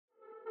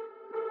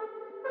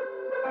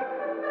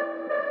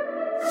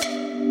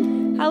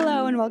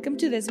and welcome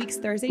to this week's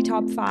Thursday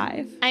Top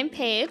 5. I'm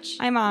Paige.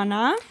 I'm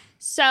Anna.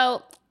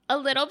 So, a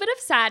little bit of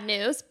sad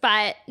news,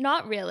 but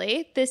not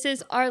really. This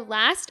is our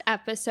last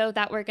episode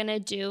that we're going to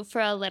do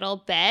for a little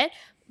bit.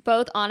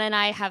 Both Anna and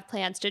I have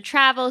plans to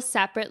travel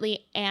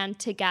separately and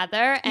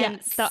together,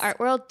 and the art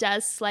world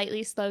does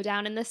slightly slow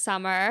down in the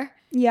summer.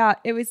 Yeah,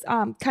 it was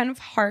kind of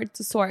hard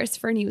to source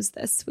for news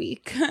this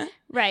week.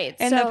 Right.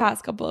 In the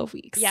past couple of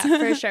weeks. Yeah,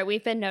 for sure.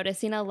 We've been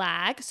noticing a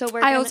lag. So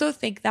I also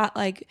think that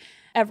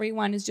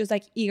everyone is just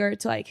eager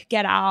to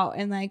get out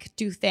and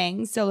do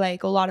things. So a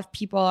lot of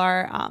people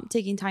are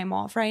taking time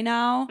off right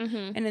now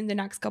and in the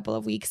next couple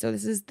of weeks. So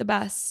this is the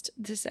best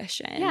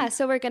decision. Yeah,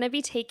 so we're going to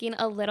be taking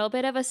a little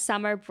bit of a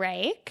summer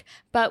break,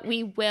 but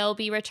we will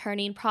be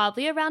returning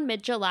probably around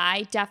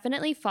mid-July.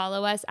 Definitely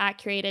follow us at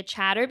Curated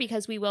Chatter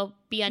because we will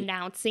be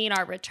announcing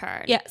our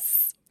return.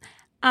 Yes.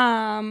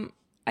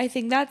 I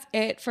think that's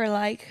it for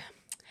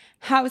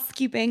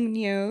housekeeping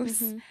news.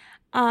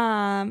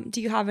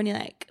 Do you have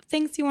any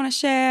things you want to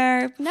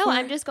share? No,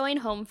 I'm just going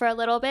home for a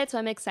little bit, so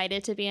I'm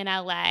excited to be in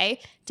LA.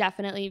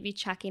 Definitely be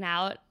checking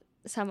out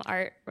some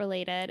art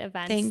related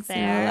events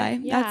there. In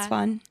LA. Yeah. That's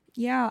fun.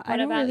 Yeah. What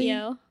about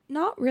you?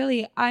 Not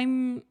really.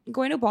 I'm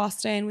going to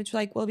Boston, which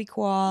will be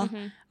cool.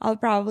 I'll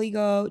probably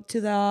go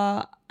to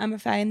the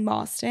MFA in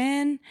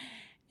Boston,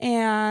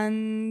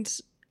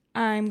 and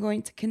I'm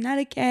going to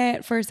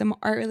Connecticut for some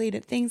art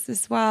related things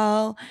as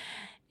well.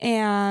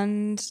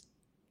 And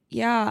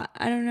yeah,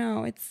 I don't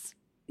know.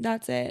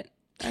 That's it.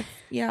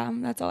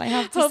 That's all I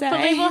have to say.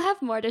 Hopefully we'll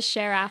have more to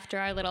share after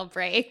our little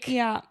break.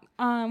 Yeah.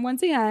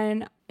 Once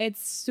again,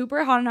 it's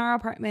super hot in our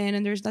apartment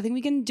and there's nothing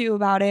we can do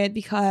about it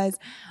because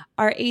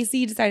our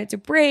AC decided to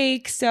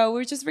break. So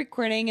we're just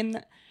recording in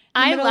the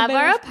I love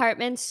our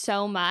apartment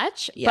so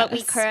much, but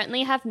we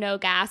currently have no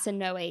gas and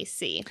no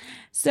AC.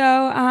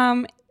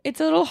 So it's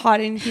a little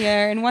hot in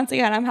here. And once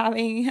again, I'm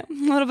having a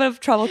little bit of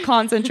trouble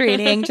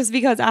concentrating just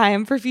because I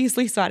am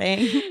profusely sweating.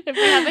 If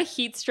we have a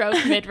heat stroke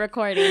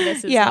mid-recording,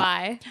 this is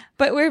why.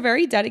 But we're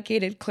very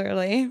dedicated,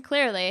 clearly.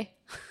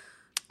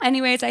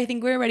 Anyways, I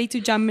think we're ready to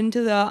jump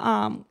into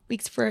the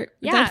weeks for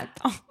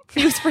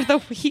news for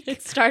the week.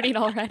 It's starting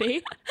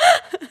already.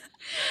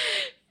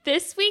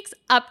 This week's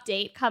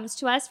update comes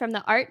to us from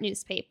the Art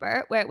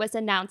newspaper, where it was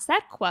announced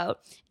that, quote,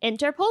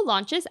 Interpol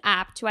launches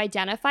app to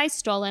identify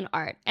stolen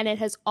art, and it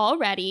has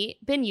already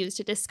been used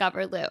to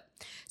discover loot.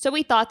 So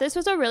we thought this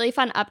was a really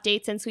fun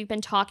update since we've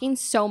been talking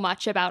so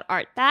much about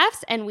art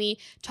thefts, and we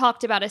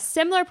talked about a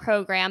similar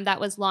program that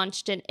was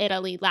launched in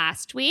Italy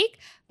last week.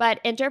 But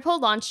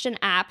Interpol launched an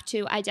app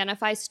to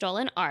identify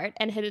stolen art,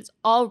 and it has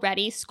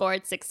already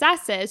scored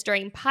successes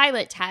during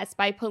pilot tests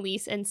by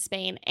police in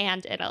Spain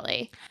and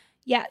Italy.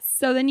 Yes,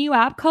 so the new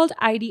app called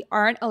ID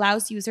Art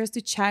allows users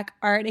to check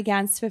art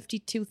against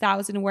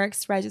 52,000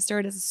 works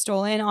registered as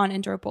stolen on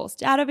Interpol's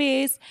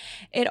database.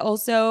 It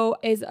also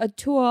is a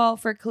tool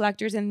for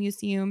collectors and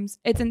museums.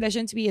 It's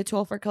envisioned to be a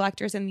tool for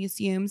collectors and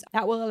museums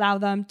that will allow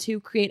them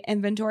to create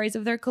inventories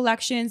of their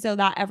collection so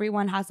that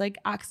everyone has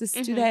access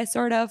to this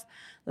sort of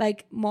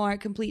more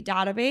complete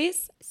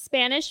database.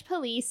 Spanish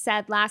police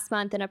said last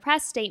month in a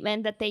press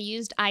statement that they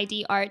used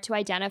ID Art to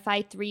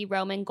identify 3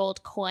 Roman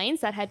gold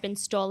coins that had been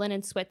stolen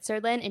in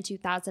Switzerland in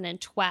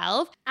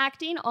 2012,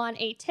 acting on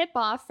a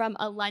tip-off from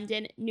a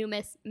London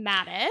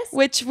numismatist.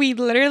 Which we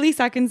literally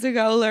seconds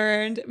ago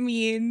learned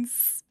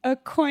means a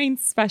coin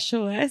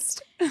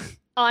specialist.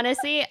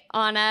 Honestly,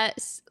 Anna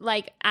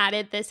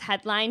added this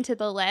headline to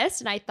the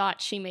list, and I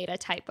thought she made a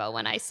typo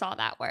when I saw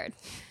that word.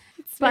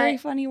 Very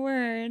funny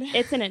word.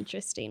 It's an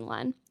interesting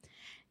one.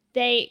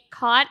 They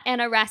caught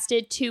and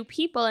arrested 2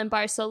 people in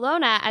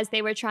Barcelona as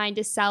they were trying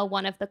to sell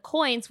one of the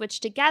coins, which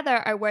together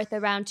are worth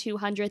around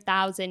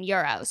 200,000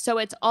 euros. So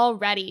it's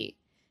already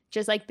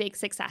just big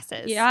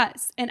successes.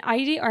 Yes. And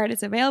ID Art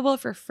is available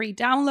for free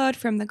download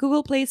from the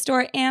Google Play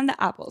Store and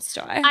the Apple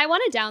Store. I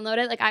want to download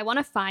it. I want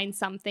to find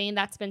something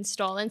that's been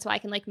stolen so I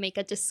can make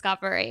a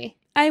discovery.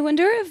 I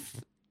wonder if...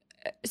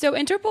 So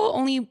Interpol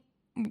only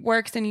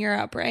works in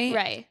Europe, right?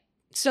 Right.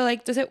 So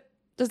does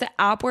the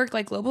app work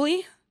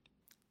globally?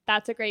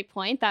 That's a great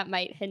point. That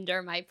might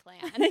hinder my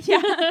plan.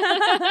 Yeah.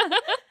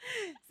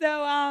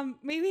 So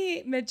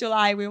maybe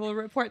mid-July we will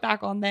report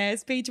back on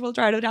this. Paige will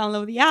try to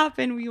download the app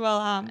and we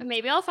will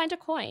maybe I'll find a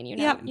coin. You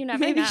never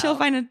maybe know. She'll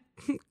find a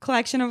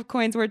collection of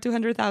coins worth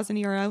 200,000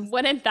 euros.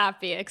 Wouldn't that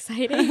be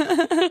exciting? But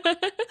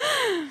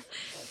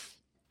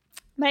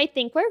I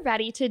think we're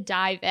ready to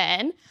dive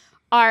in.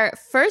 Our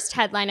first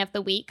headline of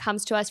the week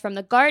comes to us from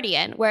The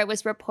Guardian, where it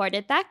was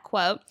reported that,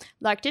 quote,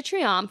 L'Arc de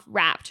Triomphe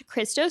wrapped,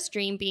 Christo's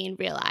dream being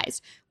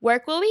realized.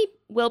 Work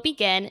will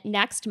begin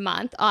next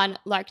month on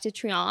L'Arc de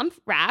Triomphe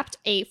wrapped,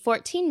 a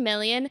 14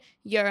 million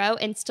euro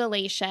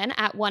installation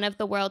at one of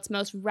the world's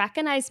most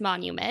recognized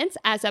monuments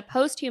as a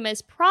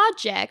posthumous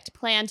project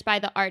planned by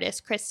the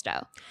artist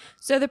Christo.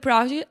 So the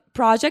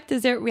project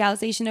is a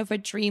realization of a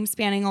dream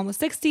spanning almost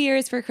 60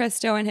 years for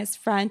Christo and his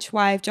French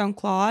wife,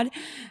 Jean-Claude,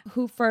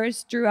 who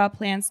first drew up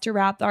plans to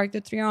wrap the Arc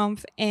de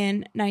Triomphe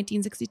in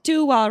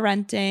 1962 while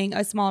renting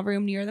a small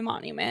room near the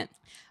monument.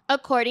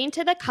 According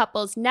to the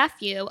couple's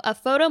nephew, a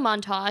photo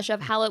montage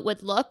of how it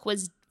would look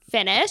was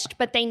finished,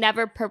 but they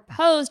never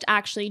proposed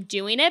actually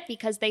doing it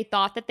because they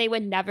thought that they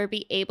would never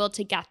be able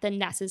to get the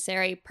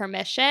necessary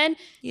permission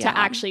to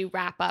actually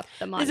wrap up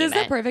the monument. This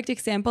is the perfect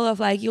example of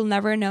like, you'll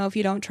never know if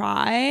you don't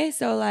try.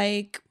 So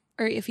like,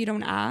 or if you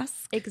don't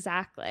ask.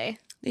 Exactly.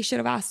 They should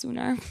have asked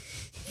sooner.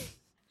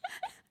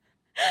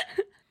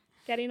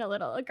 Getting a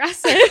little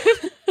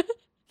aggressive.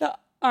 The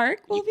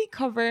arc will be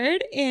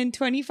covered in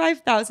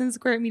 25,000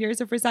 square meters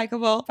of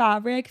recyclable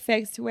fabric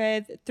fixed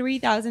with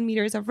 3,000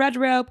 meters of red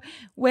rope,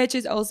 which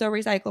is also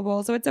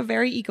recyclable. So it's a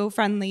very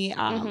eco-friendly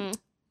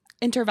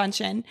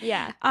intervention.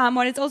 Yeah.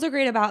 What is also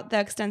great about the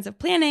extensive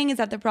planning is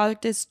that the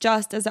project is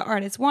just as the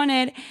artist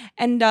wanted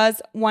and does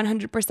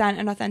 100%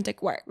 an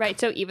authentic work. Right.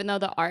 So even though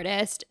the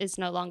artist is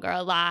no longer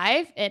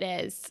alive,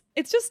 it's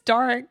just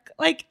dark.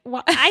 Like,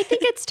 what? I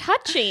think it's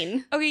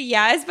touching. Okay,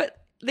 yes, but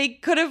they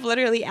could have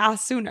literally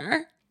asked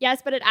sooner.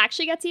 Yes, but it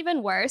actually gets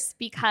even worse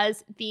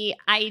because the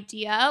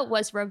idea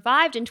was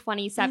revived in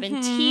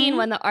 2017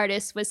 when the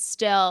artist was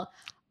still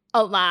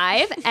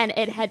alive and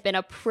it had been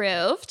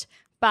approved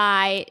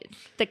by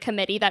the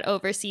committee that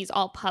oversees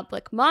all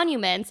public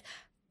monuments.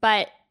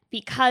 But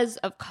because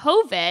of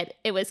COVID,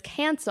 it was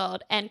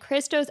canceled and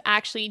Christos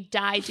actually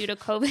died due to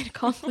COVID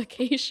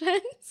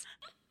complications.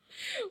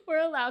 We're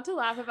allowed to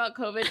laugh about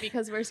COVID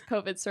because we're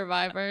COVID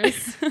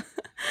survivors.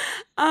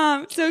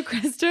 So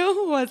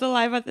Christo was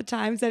alive at the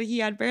time, said he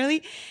had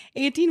barely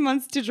 18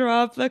 months to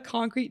draw up the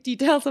concrete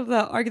details of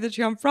the Arc de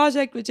Triomphe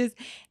project, which is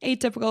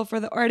atypical for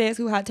the artist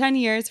who had 10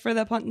 years for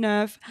the Pont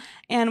Neuf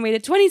and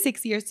waited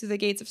 26 years to the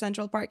gates of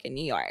Central Park in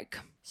New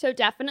York. So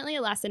definitely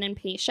a lesson in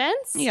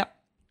patience. Yep.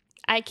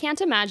 I can't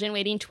imagine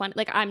waiting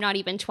I'm not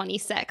even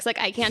 26. Like,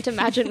 I can't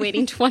imagine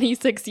waiting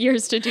 26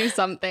 years to do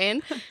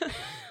something.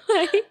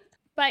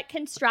 But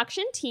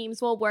construction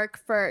teams will work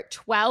for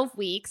 12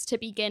 weeks to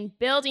begin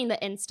building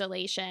the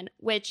installation,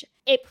 which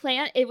it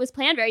was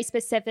planned very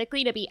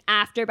specifically to be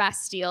after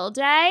Bastille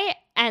Day,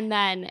 and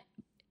then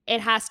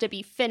it has to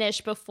be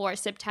finished before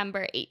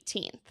September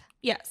 18th.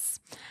 Yes.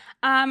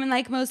 And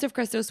like most of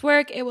Christo's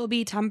work, it will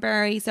be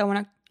temporary. So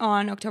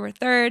on October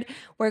 3rd,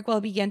 work will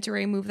begin to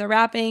remove the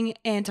wrapping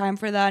in time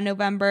for the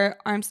November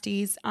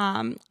Armistice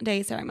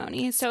Day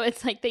ceremony. So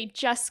it's like they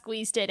just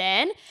squeezed it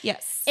in.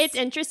 Yes. It's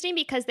interesting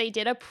because they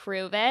did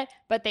approve it,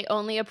 but they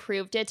only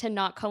approved it to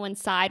not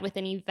coincide with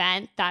an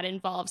event that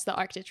involves the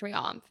Arc de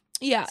Triomphe.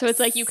 Yeah. So it's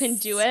like you can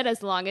do it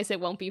as long as it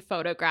won't be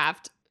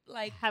photographed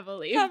like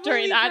heavily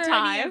during that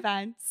time.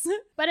 Events.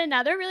 But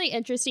another really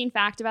interesting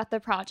fact about the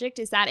project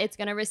is that it's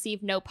going to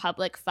receive no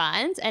public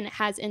funds and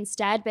has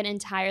instead been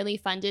entirely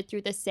funded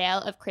through the sale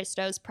of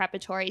Christo's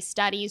preparatory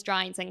studies,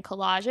 drawings, and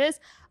collages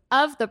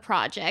of the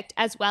project,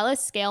 as well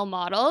as scale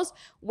models,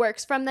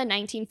 works from the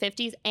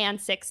 1950s and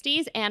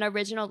 60s, and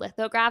original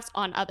lithographs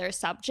on other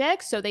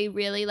subjects. So they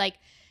really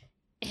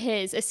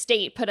his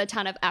estate put a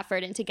ton of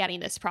effort into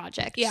getting this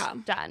project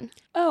done.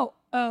 Oh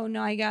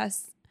no, I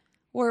guess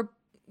we're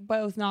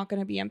both not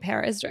going to be in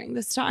Paris during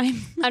this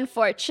time.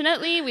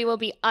 Unfortunately, we will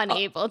be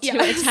unable to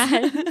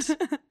attend.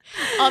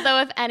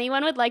 Although if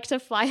anyone would like to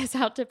fly us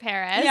out to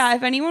Paris. Yeah,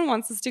 if anyone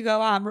wants us to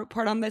go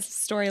report on this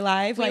story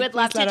live. We would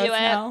love to do it.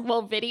 Know.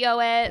 We'll video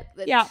it.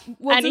 Yeah,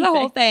 we'll do the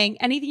whole thing.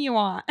 Anything you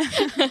want.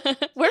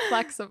 We're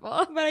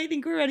flexible. But I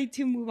think we're ready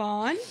to move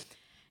on.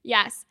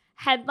 Yes.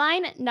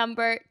 Headline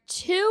number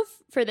 2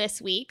 for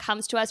this week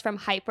comes to us from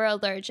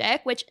Hyperallergic,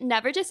 which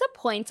never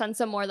disappoints on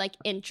some more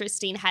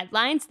interesting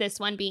headlines, this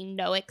one being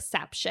no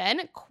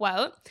exception.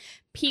 Quote,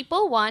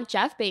 people want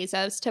Jeff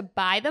Bezos to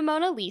buy the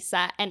Mona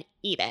Lisa and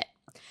eat it.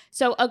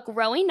 So a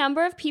growing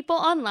number of people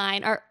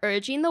online are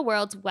urging the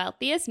world's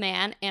wealthiest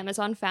man,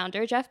 Amazon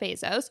founder Jeff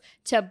Bezos,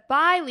 to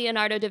buy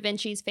Leonardo da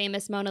Vinci's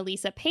famous Mona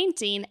Lisa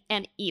painting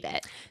and eat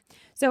it.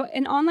 So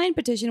an online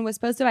petition was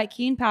posted by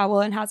Keane Powell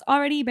and has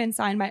already been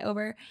signed by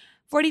over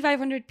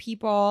 4,500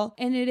 people,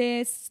 and it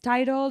is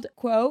titled,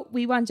 quote,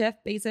 we want Jeff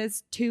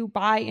Bezos to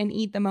buy and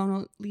eat the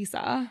Mona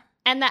Lisa.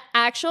 And the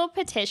actual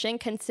petition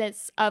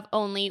consists of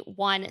only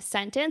one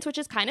sentence, which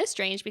is kind of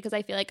strange because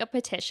I feel like a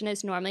petition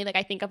is normally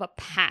I think of a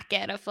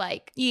packet of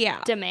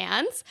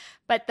demands.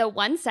 But the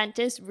one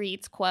sentence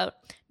reads, quote,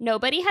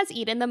 nobody has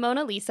eaten the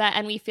Mona Lisa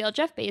and we feel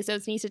Jeff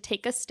Bezos needs to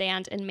take a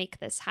stand and make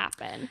this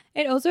happen.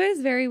 It also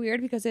is very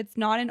weird because it's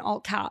not an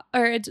alt cap,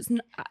 or it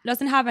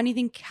doesn't have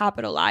anything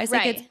capitalized.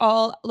 Right. It's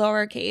all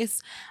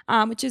lowercase,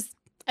 which is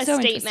a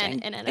so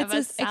statement in and of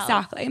itself.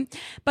 Exactly.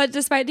 But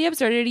despite the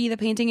absurdity, the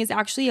painting is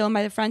actually owned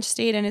by the French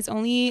state and is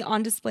only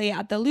on display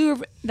at the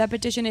Louvre. The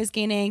petition is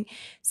gaining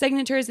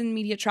signatures and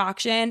media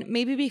traction,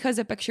 maybe because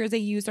the pictures they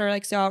use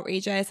are so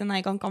outrageous and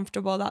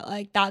uncomfortable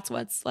that that's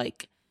what's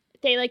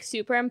they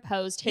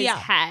superimposed his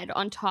head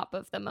on top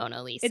of the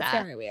Mona Lisa. It's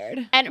very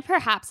weird. And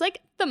perhaps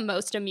the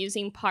most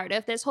amusing part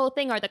of this whole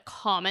thing are the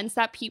comments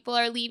that people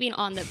are leaving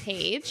on the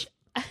page.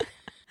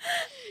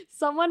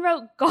 Someone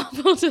wrote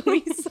gobbled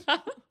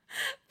Lisa.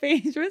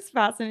 Paige was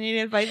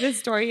fascinated by this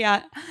story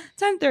at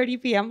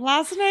 10:30 p.m.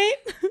 last night,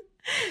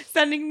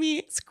 sending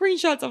me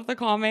screenshots of the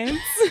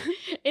comments.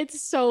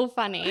 It's so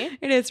funny.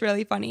 It is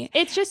really funny.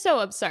 It's just so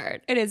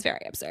absurd. It is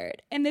very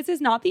absurd. And this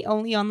is not the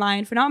only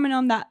online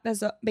phenomenon that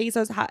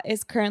Bezos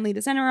is currently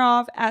the center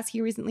of. As he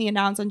recently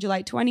announced on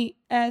July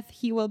 20th,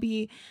 he will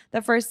be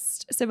the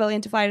first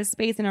civilian to fly to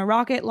space in a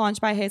rocket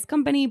launched by his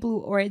company, Blue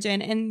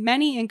Origin. And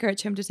many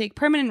encourage him to take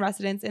permanent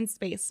residence in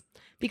space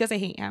because they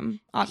hate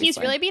him, obviously. He's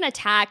really being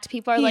attacked.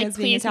 People are like,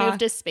 please move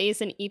to space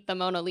and eat the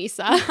Mona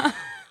Lisa.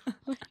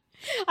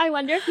 I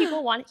wonder if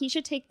people he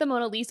should take the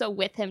Mona Lisa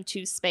with him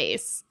to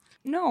space.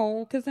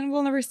 No, because then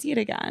we'll never see it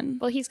again.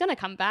 Well, he's going to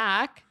come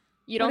back.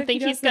 You don't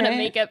think he's going to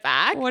make it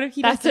back? What if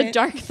he That's doesn't? a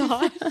dark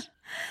thought.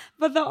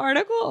 But the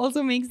article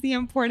also makes the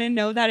important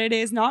note that it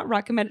is not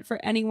recommended for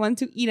anyone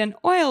to eat an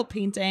oil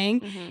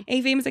painting. Mm-hmm.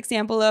 A famous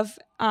example of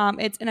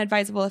its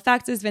inadvisable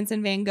effects is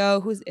Vincent van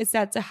Gogh, who is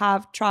said to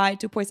have tried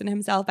to poison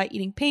himself by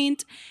eating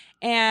paint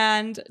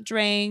and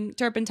drank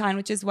turpentine,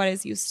 which is what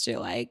is used to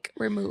like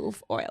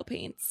remove oil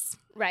paints.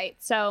 Right.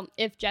 So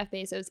if Jeff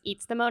Bezos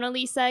eats the Mona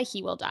Lisa,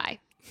 he will die.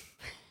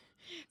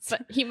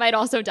 But he might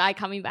also die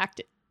coming back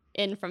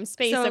in from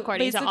space, so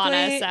according to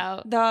Anna.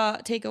 So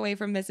the takeaway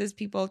from this is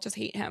people just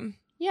hate him.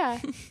 Yeah.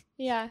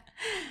 Yeah.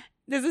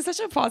 This is such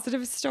a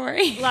positive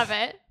story. Love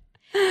it.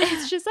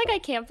 It's just like, I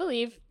can't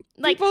believe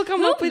like people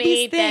come up with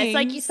these things.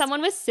 Like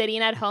someone was sitting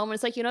at home and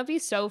it's like, it'd be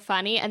so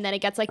funny. And then it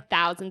gets like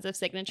thousands of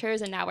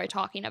signatures and now we're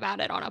talking about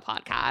it on a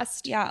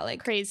podcast. Yeah,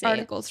 like crazy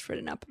articles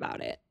written up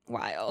about it.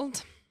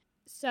 Wild.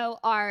 So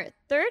our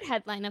third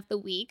headline of the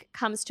week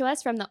comes to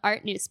us from the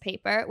Art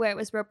newspaper, where it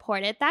was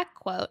reported that,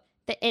 quote,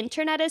 "The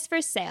internet is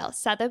for sale.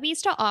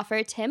 Sotheby's to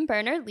offer Tim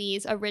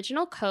Berners-Lee's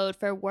original code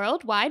for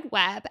World Wide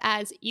Web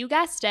as, you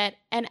guessed it,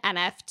 an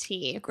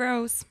NFT."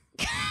 Gross.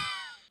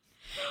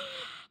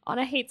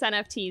 Anna hates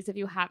NFTs, if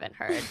you haven't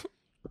heard.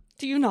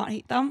 Do you not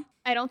hate them?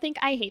 I don't think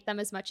I hate them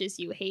as much as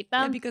you hate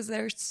them. Yeah, because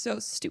they're so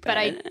stupid. But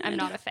I'm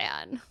not a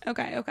fan.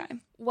 Okay.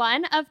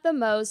 One of the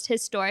most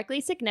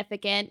historically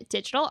significant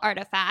digital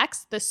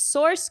artifacts, the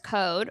source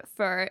code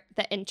for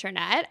the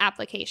internet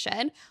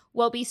application,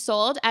 will be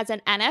sold as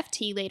an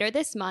NFT later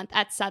this month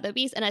at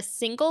Sotheby's in a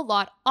single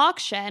lot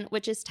auction,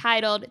 which is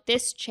titled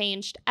 "This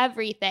Changed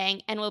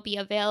Everything," and will be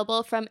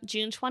available from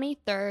June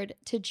 23rd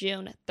to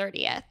June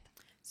 30th.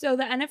 So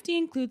the NFT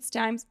includes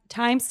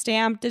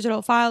time-stamped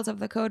digital files of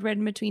the code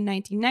written between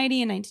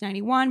 1990 and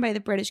 1991 by the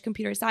British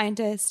computer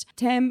scientist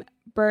Tim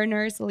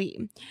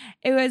Berners-Lee.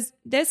 It was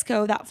this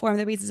code that formed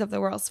the basis of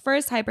the world's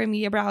first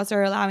hypermedia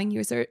browser, allowing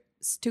users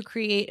to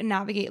create and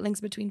navigate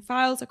links between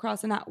files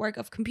across a network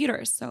of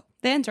computers, so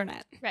the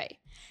internet. Right.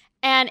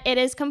 And it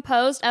is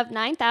composed of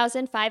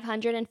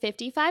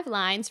 9,555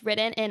 lines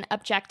written in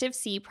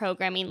Objective-C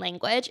programming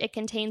language. It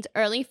contains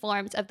early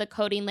forms of the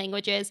coding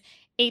languages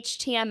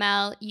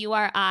HTML,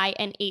 URI,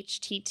 and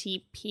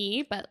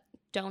HTTP, but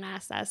don't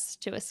ask us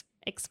to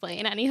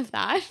explain any of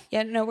that.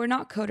 Yeah, no, we're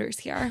not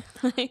coders here.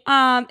 In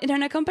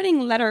an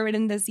accompanying letter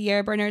written this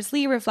year,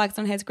 Berners-Lee reflects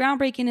on his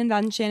groundbreaking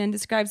invention and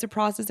describes the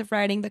process of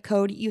writing the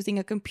code using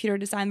a computer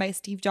designed by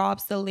Steve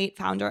Jobs, the late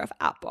founder of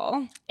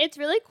Apple. It's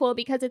really cool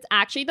because it's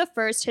actually the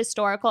first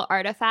historical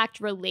artifact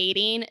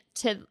relating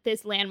to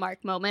this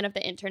landmark moment of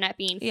the internet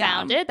being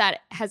founded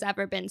that has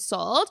ever been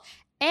sold.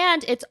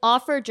 And it's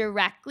offered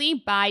directly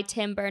by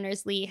Tim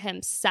Berners-Lee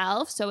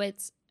himself, so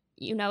it's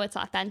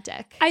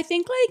authentic. I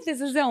think like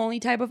this is the only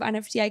type of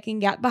NFT I can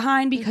get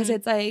behind because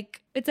it's like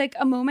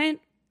a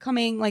moment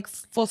coming like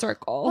full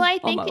circle. Well, I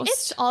think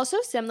it's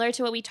also similar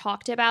to what we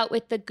talked about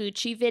with the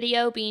Gucci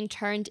video being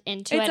turned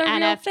into an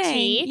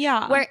NFT.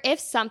 Yeah. Where if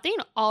something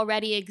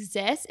already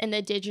exists in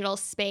the digital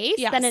space,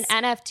 then an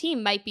NFT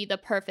might be the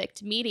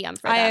perfect medium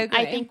for them. I agree.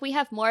 I think we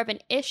have more of an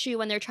issue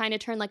when they're trying to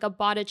turn like a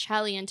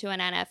Botticelli into an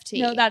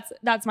NFT. No,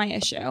 that's my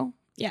issue.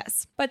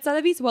 Yes. But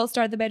Sotheby's will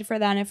start the bid for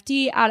the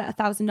NFT at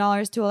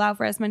 $1,000 to allow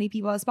for as many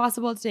people as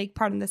possible to take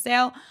part in the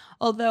sale,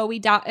 although we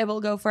doubt it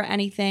will go for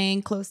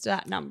anything close to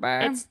that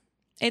number.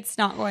 It's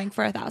not going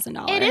for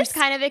 $1,000. It is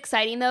kind of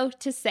exciting, though,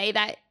 to say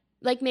that,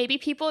 like, maybe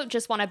people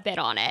just want to bid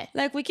on it.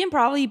 Like, we can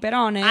probably bid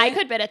on it. I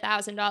could bid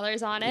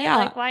 $1,000 on it. Yeah.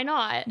 Like, why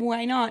not?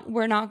 Why not?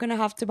 We're not going to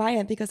have to buy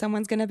it because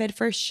someone's going to bid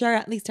for sure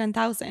at least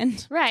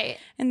 $10,000. Right.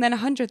 And then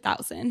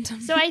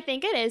 $100,000. So I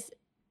think it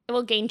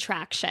will gain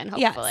traction,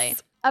 hopefully.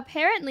 Yes.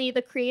 Apparently,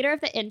 the creator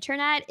of the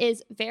internet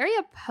is very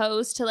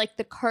opposed to, like,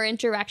 the current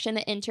direction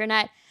the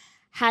internet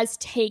has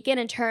taken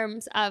in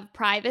terms of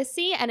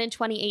privacy. And in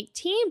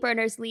 2018,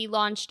 Berners-Lee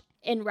launched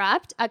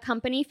Inrupt, a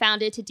company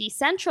founded to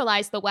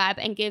decentralize the web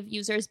and give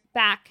users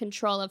back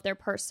control of their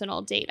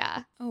personal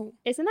data. Oh.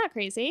 Isn't that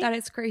crazy? That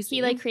is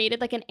crazy. He created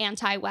like an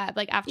anti-web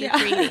after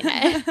creating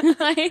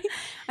it.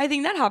 I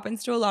think that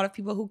happens to a lot of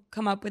people who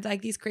come up with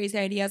like these crazy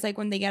ideas like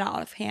when they get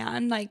out of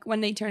hand, like when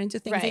they turn into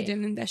things they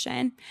didn't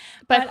envision.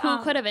 But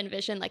who could have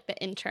envisioned like the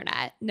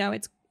internet? No,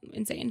 it's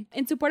insane.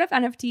 In support of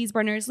NFTs,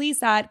 Berners-Lee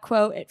said,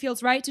 quote, "It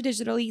feels right to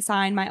digitally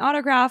sign my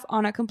autograph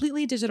on a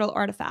completely digital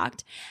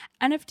artifact.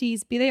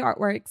 NFTs, be they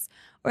artworks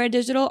or a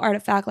digital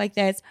artifact like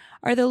this,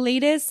 are the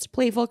latest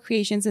playful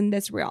creations in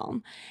this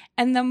realm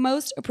and the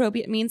most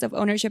appropriate means of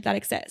ownership that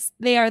exists.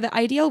 They are the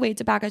ideal way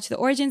to package the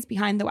origins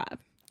behind the web."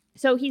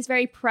 So he's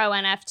very pro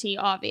NFT,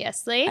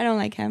 obviously. I don't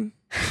like him.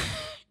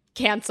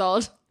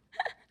 Canceled.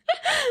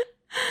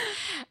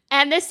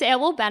 And the sale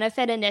will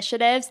benefit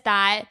initiatives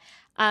that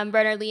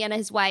Bernard-Lee and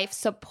his wife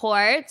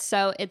support.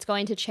 So it's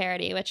going to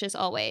charity, which is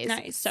always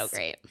so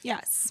great.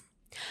 Yes.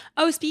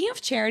 Oh, speaking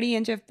of charity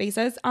and Jeff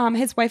Bezos,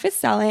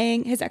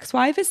 his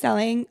ex-wife is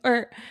selling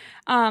or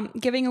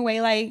giving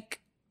away like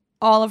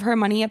all of her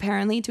money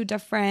apparently to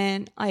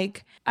different,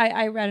 like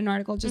I read an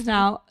article just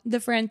now,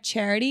 different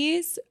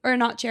charities, or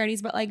not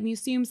charities, but like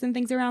museums and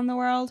things around the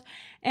world.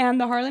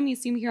 And the Harlem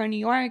Museum here in New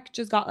York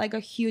just got like a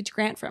huge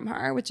grant from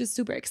her, which is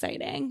super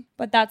exciting.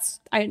 But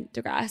I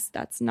digress.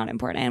 That's not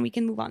important. We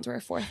can move on to our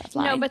fourth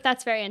headline. No, but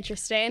that's very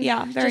interesting.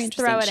 Yeah, very just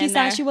interesting. Throw it She in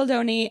said there. she will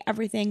donate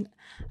everything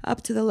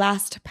up to the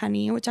last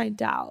penny, which I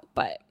doubt,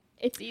 but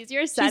it's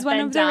easier said she's one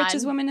than of the done.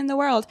 richest women in the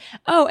world.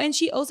 Oh, and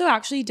she also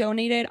actually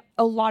donated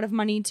a lot of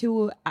money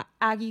to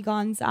Aggie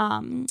Gon's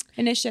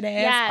initiative,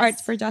 Yes.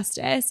 Arts for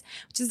Justice,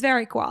 which is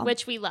very cool.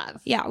 Which we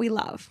love. Yeah, we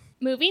love.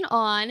 Moving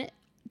on,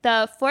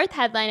 the fourth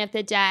headline of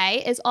the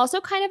day is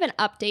also kind of an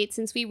update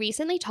since we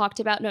recently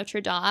talked about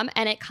Notre Dame,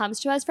 and it comes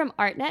to us from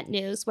ArtNet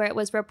News, where it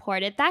was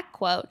reported that,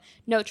 quote,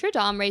 Notre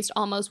Dame raised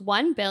almost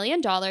 $1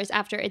 billion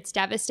after its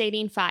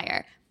devastating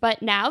fire,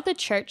 but now the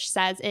church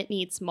says it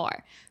needs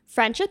more.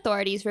 French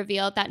authorities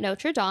revealed that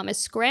Notre Dame is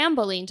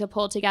scrambling to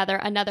pull together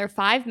another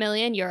 5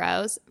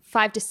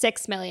 to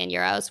 6 million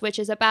euros, which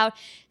is about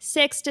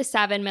 $6 to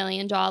 $7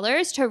 million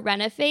to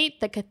renovate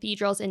the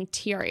cathedral's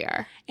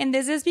interior. And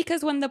this is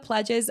because when the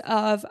pledges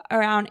of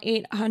around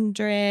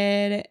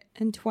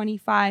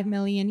 825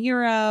 million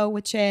euro,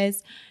 which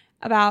is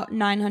about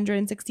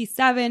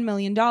 $967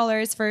 million,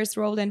 first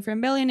rolled in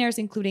from billionaires,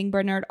 including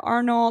Bernard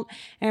Arnault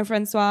and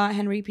Francois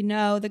Henri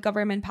Pinault, the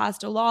government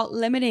passed a law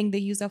limiting the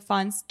use of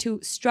funds to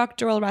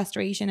structural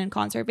restoration and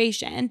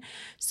conservation.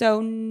 So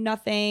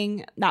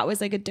nothing that was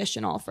like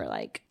additional for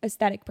like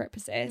aesthetic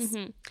purposes.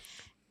 Mm-hmm.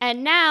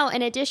 And now,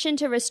 in addition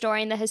to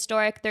restoring the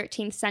historic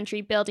 13th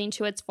century building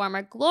to its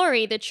former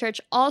glory, the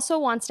church also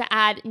wants to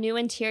add new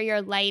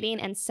interior lighting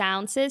and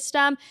sound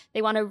system.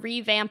 They want to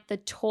revamp the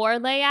tour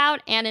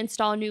layout and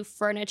install new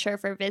furniture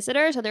for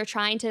visitors. So they're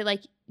trying to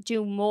like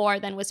do more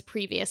than was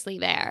previously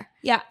there.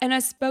 Yeah, and a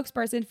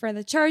spokesperson for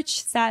the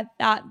church said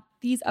that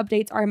these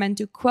updates are meant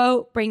to,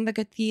 quote, bring the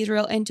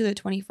cathedral into the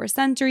 21st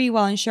century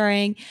while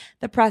ensuring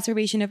the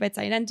preservation of its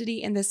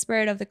identity in the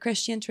spirit of the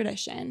Christian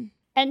tradition.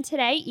 And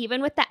today,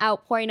 even with the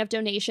outpouring of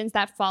donations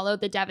that followed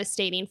the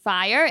devastating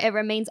fire, it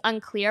remains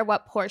unclear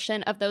what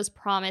portion of those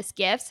promised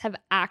gifts have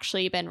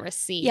actually been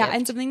received. Yeah,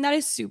 and something that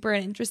is super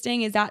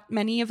interesting is that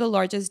many of the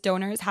largest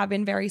donors have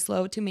been very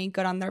slow to make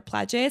good on their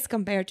pledges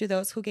compared to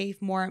those who gave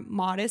more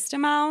modest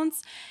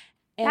amounts.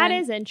 And, that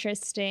is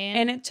interesting.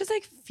 And it just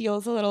like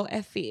feels a little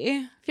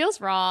iffy. Feels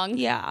wrong.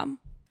 Yeah.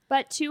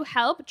 But to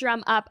help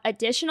drum up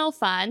additional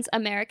funds,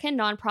 American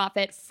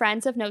nonprofit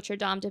Friends of Notre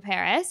Dame de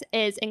Paris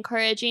is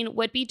encouraging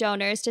would-be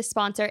donors to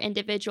sponsor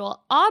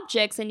individual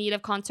objects in need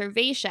of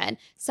conservation,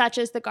 such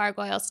as the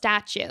gargoyle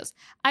statues.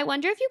 I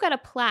wonder if you got a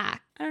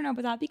plaque. I don't know,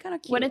 but that'd be kind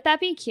of cute. Wouldn't that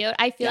be cute?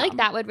 I feel like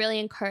that would really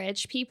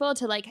encourage people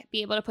to like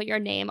be able to put your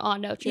name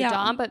on Notre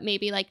Dame, but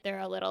maybe like they're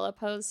a little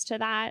opposed to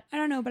that. I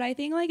don't know, but I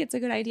think like it's a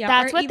good idea.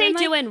 That's what they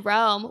do in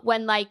Rome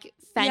when like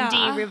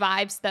Fendi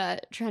revives the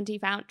Trevi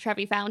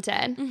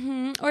Fountain.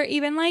 Mm-hmm. Or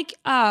even like,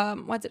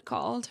 what's it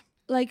called?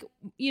 Like,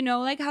 you know,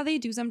 like how they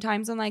do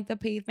sometimes on like the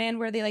pavement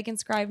where they like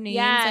inscribe names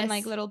and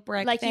like little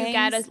brick like things. You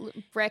get a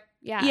brick.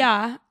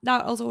 Yeah,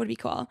 that also would be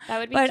cool. That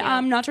would be cute.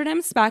 Notre Dame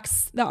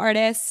expects that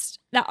artists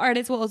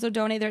will also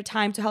donate their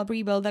time to help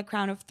rebuild the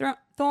crown of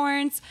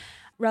thorns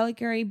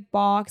reliquary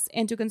box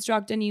and to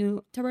construct a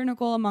new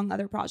tabernacle, among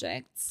other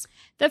projects.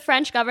 The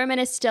French government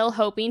is still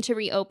hoping to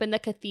reopen the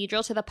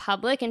cathedral to the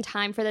public in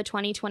time for the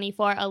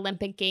 2024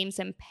 Olympic Games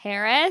in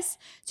Paris.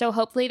 So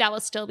hopefully that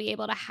will still be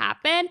able to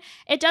happen.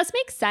 It does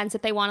make sense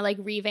that they want to like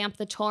revamp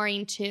the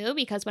touring too,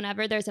 because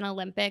whenever there's an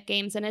Olympic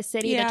Games in a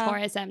city, the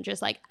tourism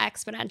just like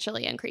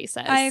exponentially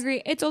increases. I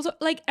agree. It's also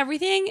like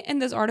everything in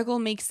this article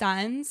makes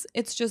sense.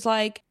 It's just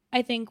like,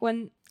 I think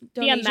when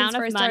donations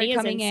first started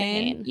coming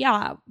in,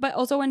 but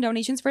also when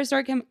donations first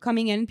started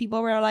coming in,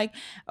 people were like,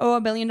 oh,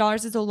 $1 billion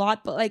is a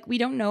lot, but like we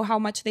don't know how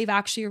much they've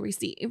actually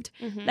received.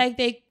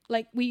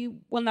 Mm-hmm. We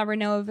will never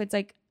know if it's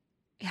like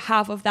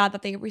half of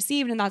that they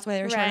received and that's why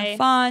they're short of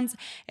funds,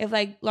 if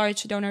like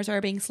large donors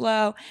are being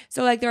slow.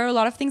 So like there are a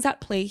lot of things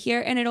at play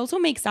here, and it also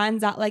makes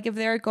sense that like if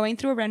they're going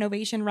through a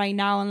renovation right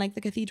now and like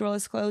the cathedral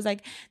is closed,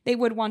 like they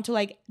would want to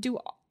like do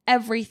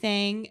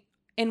everything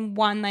in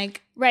one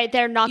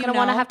they're not going to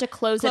want to have to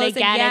close it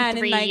again in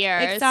 3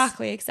 years.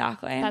 Exactly.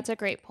 That's a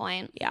great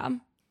point. Yeah.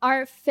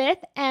 Our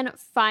fifth and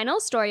final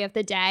story of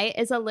the day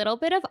is a little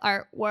bit of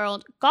art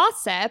world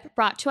gossip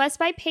brought to us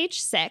by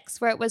Page 6,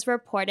 where it was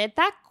reported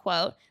that,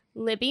 quote,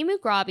 Libby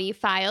Mugabe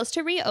files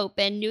to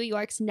reopen New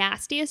York's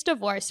nastiest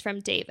divorce from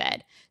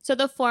David. So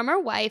the former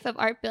wife of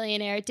art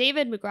billionaire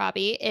David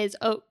Mugabe is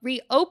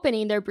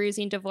reopening their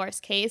bruising divorce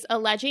case,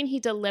 alleging he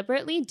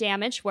deliberately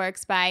damaged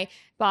works by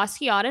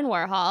Basquiat and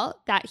Warhol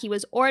that he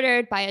was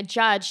ordered by a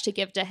judge to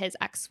give to his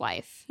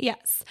ex-wife.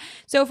 Yes.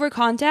 So for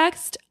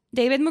context,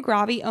 David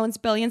Mugabe owns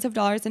billions of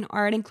dollars in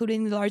art,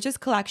 including the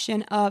largest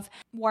collection of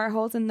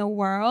Warhols in the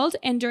world.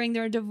 And during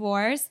their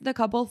divorce, the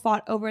couple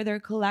fought over their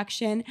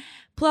collection,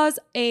 plus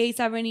a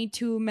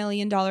 $72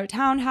 million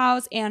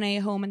townhouse and a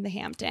home in the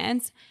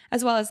Hamptons,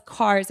 as well as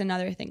cars and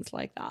other things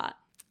like that.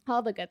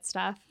 All the good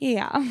stuff.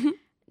 Yeah.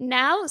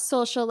 Now,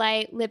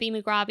 socialite Libby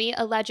Mugabe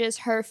alleges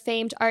her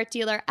famed art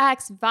dealer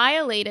ex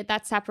violated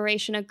that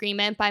separation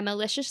agreement by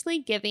maliciously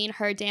giving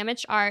her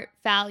damaged art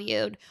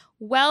valued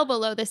well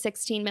below the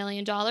 $16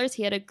 million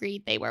he had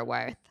agreed they were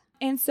worth.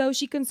 And so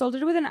she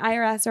consulted with an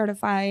IRS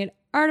certified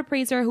art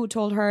appraiser who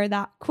told her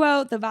that,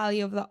 quote, the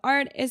value of the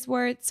art is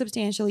worth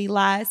substantially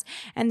less,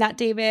 and that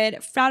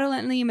David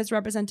fraudulently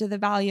misrepresented the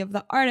value of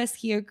the artist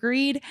he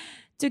agreed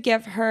to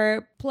give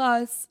her,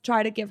 plus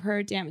try to give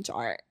her damaged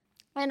art.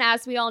 And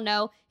as we all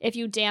know, if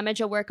you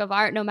damage a work of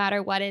art, no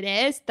matter what it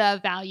is, the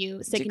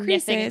value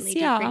significantly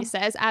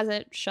decreases, as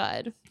it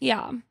should.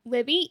 Yeah.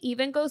 Libby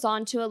even goes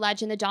on to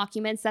allege in the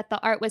documents that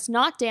the art was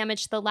not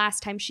damaged the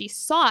last time she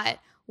saw it.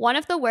 One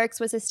of the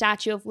works was a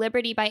Statue of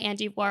Liberty by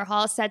Andy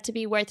Warhol, said to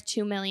be worth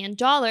 $2 million,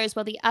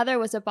 while the other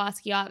was a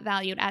Basquiat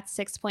valued at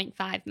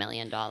 $6.5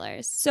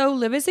 million. So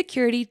Libby's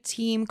security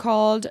team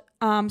called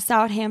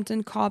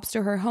Southampton cops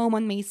to her home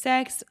on May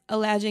 6th,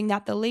 alleging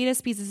that the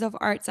latest pieces of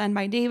art sent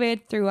by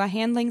David through a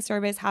handling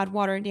service had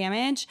water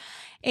damage.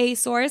 A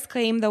source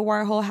claimed the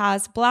Warhol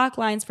has black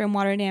lines from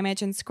water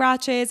damage and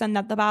scratches, and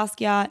that the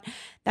Basquiat,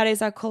 that is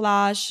a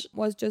collage,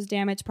 was just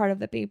damaged. Part of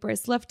the paper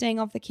is lifting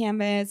off the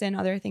canvas and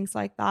other things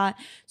like that.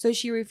 So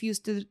she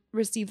refused to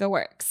receive the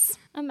works.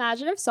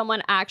 Imagine if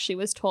someone actually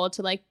was told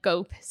to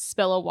go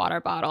spill a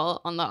water bottle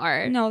on the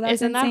art. No, that's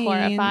Isn't insane. that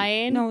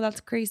horrifying? No,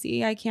 that's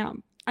crazy. I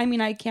can't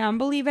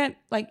believe it.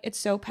 It's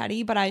so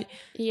petty, but I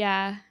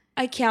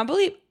can't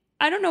believe.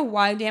 I don't know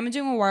why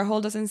damaging a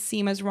Warhol doesn't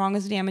seem as wrong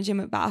as damaging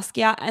a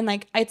Basquiat.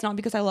 And it's not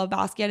because I love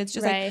Basquiat. It's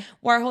just right.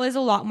 Warhol is a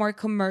lot more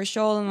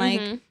commercial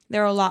and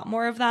there are a lot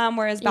more of them.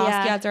 Whereas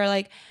Basquiats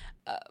are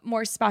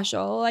more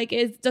special.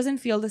 It doesn't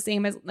feel the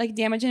same as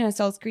damaging a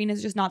silk screen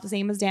is just not the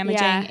same as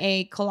damaging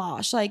a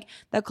collage.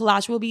 The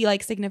collage will be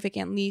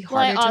significantly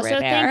harder to repair.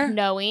 I also think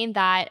knowing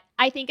that,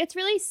 I think it's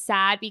really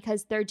sad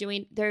because they're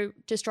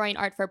destroying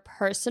art for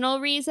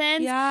personal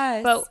reasons.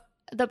 Yes. But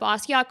the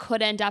Basquiat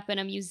could end up in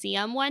a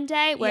museum one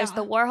day, whereas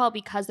the Warhol,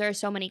 because there are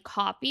so many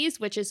copies,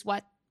 which is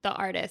what the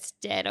artist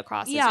did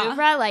across his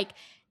oeuvre,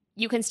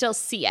 you can still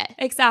see it.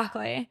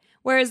 Exactly.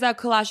 Whereas the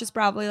collage is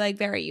probably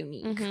very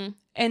unique.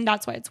 And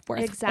that's why it's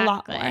worth a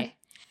lot more.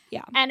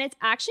 Yeah. And it's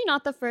actually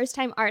not the first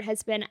time art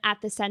has been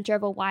at the center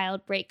of a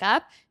wild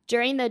breakup.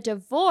 During the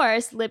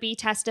divorce, Libby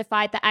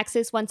testified the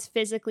exes once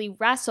physically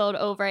wrestled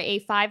over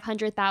a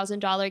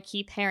 $500,000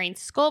 Keith Haring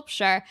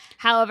sculpture.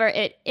 However,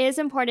 it is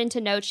important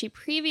to note she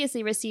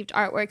previously received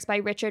artworks by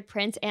Richard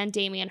Prince and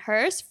Damien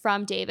Hirst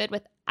from David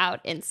without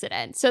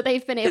incident. So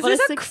they've been able to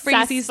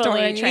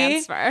successfully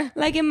transfer.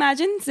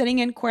 Imagine sitting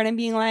in court and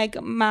being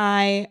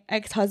my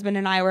ex-husband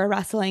and I were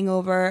wrestling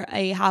over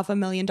a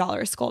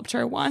 $500,000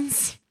 sculpture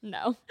once.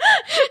 No.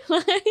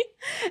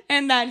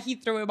 And then he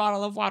threw a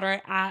bottle of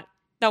water at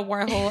the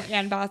Warhol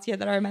and Basquiat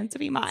that are meant to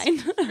be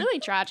mine. Really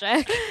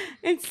tragic.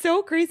 It's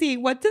so crazy.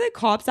 What do the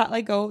cops that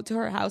go to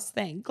her house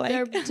think?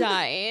 They're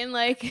dying.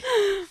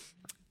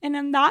 And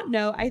on that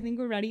note, I think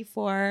we're ready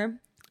for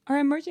our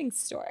emerging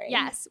story.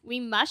 Yes, we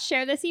must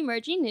share this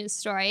emerging news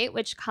story,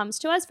 which comes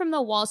to us from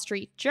the Wall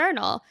Street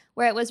Journal,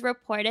 where it was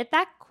reported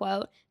that,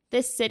 quote,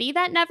 the city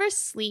that never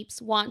sleeps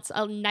wants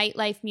a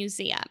nightlife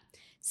museum.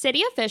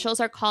 City officials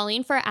are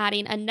calling for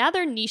adding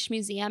another niche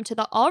museum to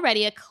the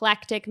already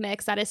eclectic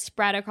mix that is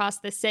spread across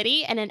the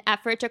city in an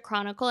effort to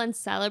chronicle and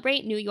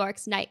celebrate New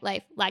York's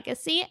nightlife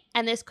legacy.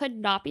 And this could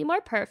not be more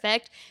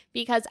perfect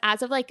because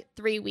as of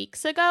 3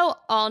 weeks ago,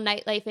 all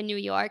nightlife in New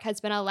York has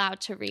been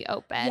allowed to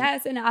reopen.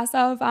 Yes, and as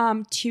of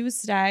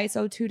Tuesday,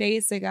 so 2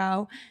 days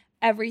ago,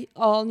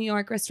 all New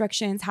York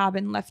restrictions have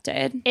been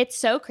lifted. It's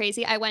so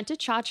crazy. I went to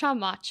Cha Cha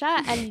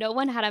Matcha and no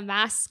one had a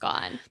mask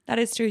on. That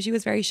is true. She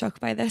was very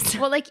shocked by this.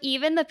 Well,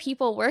 even the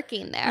people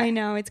working there. I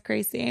know. It's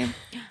crazy.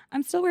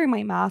 I'm still wearing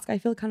my mask. I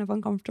feel kind of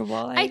uncomfortable.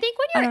 I think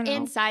when you're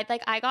inside,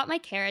 I got my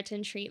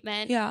keratin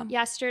treatment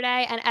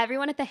yesterday and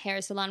everyone at the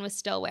hair salon was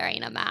still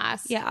wearing a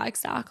mask. Yeah,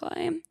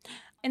 exactly.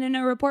 And in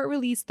a report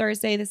released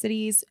Thursday, the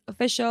city's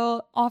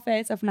official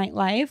Office of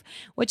Nightlife,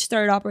 which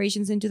started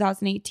operations in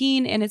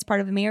 2018 and is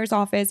part of the Mayor's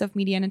Office of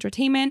Media and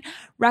Entertainment,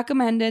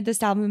 recommended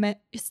the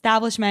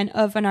establishment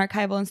of an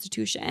archival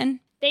institution.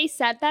 They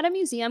said that a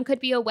museum could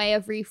be a way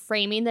of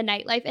reframing the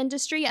nightlife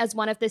industry as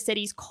one of the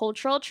city's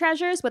cultural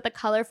treasures with a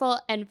colorful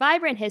and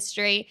vibrant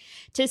history,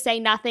 to say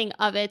nothing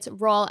of its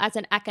role as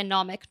an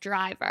economic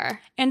driver.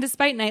 And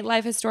despite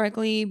nightlife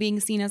historically being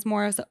seen as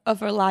more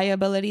of a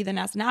liability than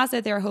as an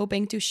asset, they're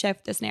hoping to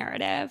shift this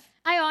narrative.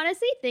 I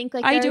honestly think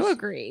like I do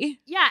agree.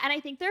 Yeah, and I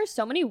think there are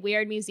so many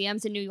weird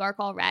museums in New York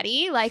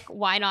already. Like,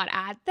 why not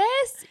add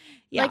this?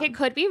 Yeah. Like, it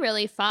could be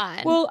really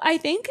fun. Well, I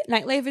think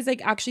nightlife is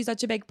like actually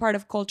such a big part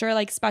of culture,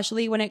 like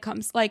especially when it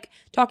comes like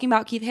talking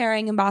about Keith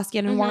Haring and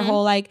Basquiat and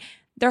Warhol, like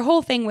their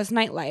whole thing was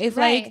nightlife.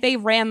 Right. Like they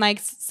ran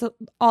like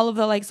all of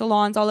the like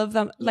salons, all of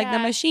them, like the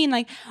machine,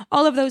 like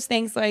all of those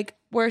things like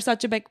were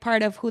such a big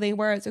part of who they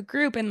were as a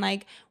group and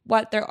like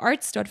what their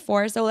art stood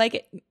for. So like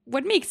it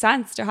would make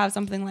sense to have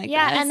something like this.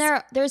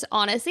 And there's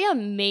honestly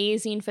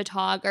amazing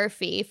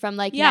photography from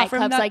like from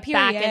nightclubs that like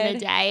back in period. the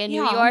day in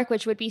New York,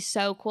 which would be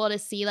so cool to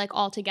see like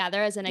all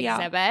together as an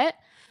exhibit.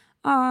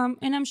 And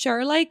I'm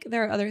sure like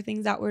there are other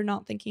things that we're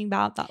not thinking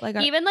about that like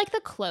even like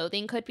the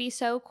clothing could be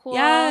so cool.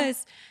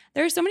 Yes.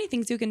 There are so many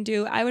things you can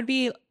do. I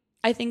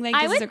think like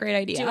this is a great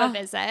idea. Do a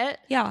visit.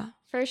 Yeah.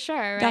 For sure,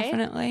 right?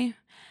 Definitely.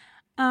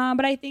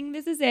 But I think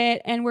this is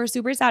it. And we're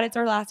super sad it's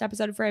our last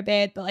episode for a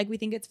bit, but like we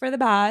think it's for the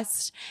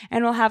best.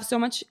 And we'll have so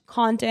much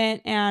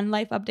content and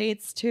life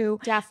updates to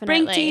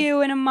bring to you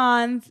in a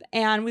month.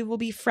 And we will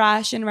be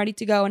fresh and ready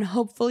to go. And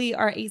hopefully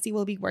our AC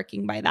will be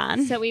working by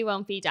then. So we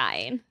won't be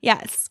dying.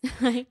 Yes.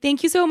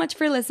 Thank you so much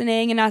for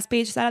listening. And as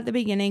Paige said at the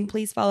beginning,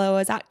 please follow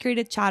us at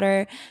Creative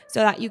Chatter so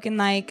that you can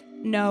like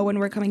know when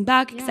we're coming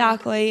back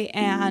exactly.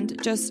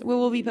 And just we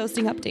will be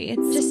posting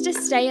updates. Just to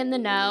stay in the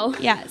know.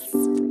 Yes.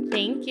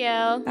 Thank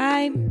you.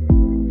 Bye.